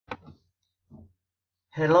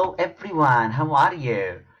Hello everyone, how are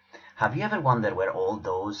you? Have you ever wondered where all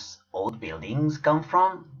those old buildings come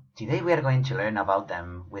from? Today we are going to learn about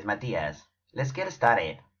them with Matthias. Let's get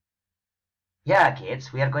started. Yeah,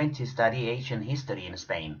 kids, we are going to study ancient history in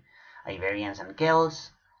Spain. Iberians and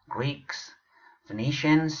Celts, Greeks,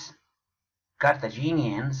 Phoenicians,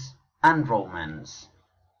 Carthagenians, and Romans.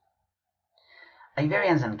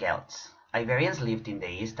 Iberians and Celts. Iberians lived in the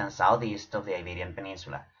east and southeast of the Iberian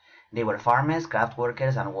Peninsula. They were farmers, craft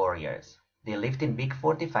workers, and warriors. They lived in big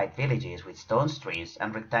fortified villages with stone streets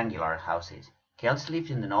and rectangular houses. Celts lived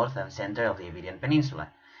in the north and center of the Iberian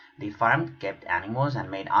Peninsula. They farmed, kept animals, and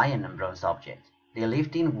made iron and bronze objects. They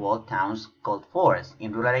lived in walled towns called forts,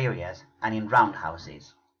 in rural areas, and in round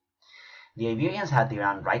houses. The Iberians had their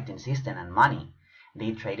own writing system and money.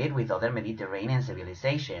 They traded with other Mediterranean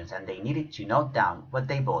civilizations, and they needed to note down what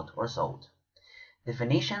they bought or sold. The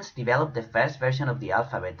Phoenicians developed the first version of the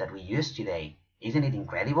alphabet that we use today. Isn't it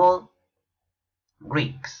incredible?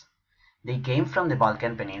 Greeks. They came from the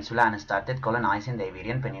Balkan Peninsula and started colonizing the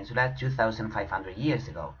Iberian Peninsula 2,500 years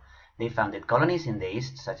ago. They founded colonies in the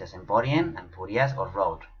east such as Emporium, Ampurias, or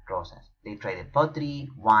Rosas. They traded pottery,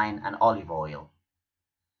 wine, and olive oil.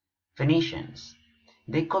 Phoenicians.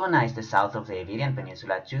 They colonized the south of the Iberian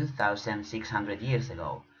Peninsula 2,600 years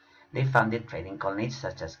ago. They founded trading colonies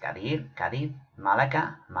such as Cádiz,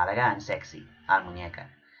 Malaga, and Sexy, Almuñécar.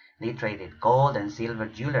 They traded gold and silver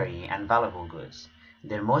jewelry and valuable goods.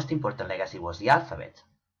 Their most important legacy was the alphabet.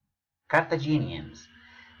 Carthagenians.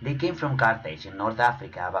 They came from Carthage in North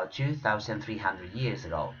Africa about 2,300 years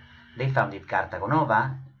ago. They founded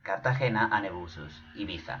Cartagonova, Cartagena, and Eleusis,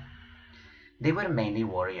 Ibiza. They were mainly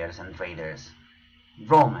warriors and traders.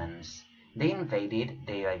 Romans. They invaded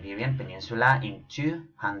the Iberian Peninsula in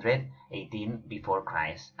 218 before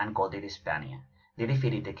Christ and called it Hispania. They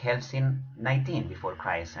defeated the Celts in 19 before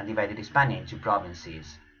Christ and divided Hispania into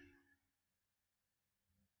provinces.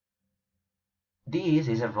 This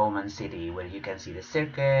is a Roman city where you can see the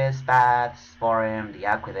circus, baths, forum, the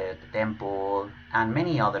aqueduct, the temple, and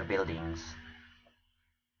many other buildings.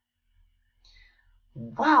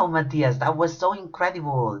 Wow, Matthias, that was so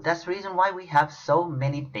incredible. That's the reason why we have so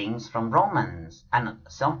many things from Romans and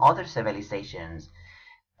some other civilizations.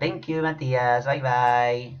 Thank you, Matthias. Bye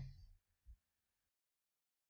bye.